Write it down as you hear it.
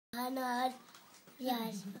Maaahanagy,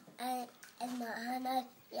 ez Maaahanagy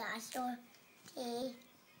jáccótér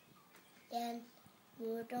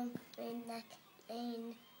voltunk mindnek,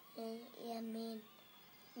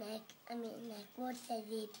 aminek volt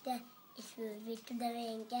egy éte, és fölvitt oda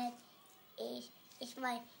minket, és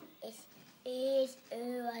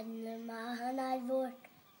ő a Maaahanagy volt,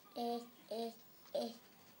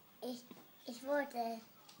 és volt egy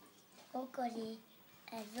kokorí,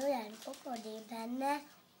 ez olyan kokorí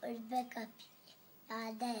benne, hogy bekapja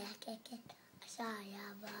a gyerekeket a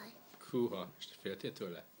szájával. Húha, és te féltél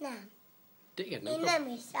tőle? Nem. Téged Én nem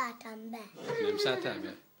is szálltam be. Nem szálltál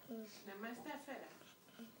be? Nem másztál fele?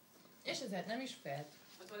 És ezért nem is félt.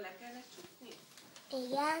 Attól le kellett csukni?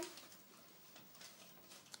 Igen.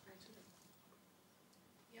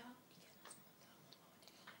 Ja,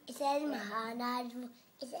 És ez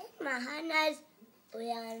Maaahanagy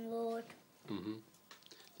olyan volt.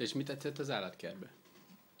 És mit tetszett az állatkertbe?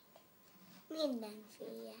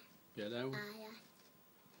 Mindenféle Például? állat.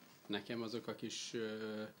 Nekem azok a kis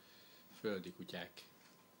földi kutyák.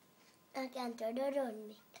 Nekem tudod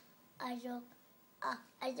mit?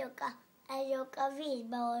 Azok a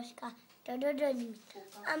vízbaoska. Tudod mit?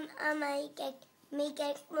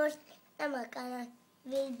 Amiket most nem akarnak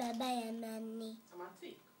vízbe belemenni. a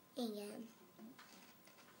macik? Igen.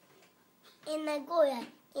 Én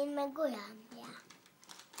meg olyan. Ja.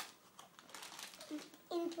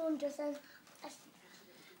 Én pontosan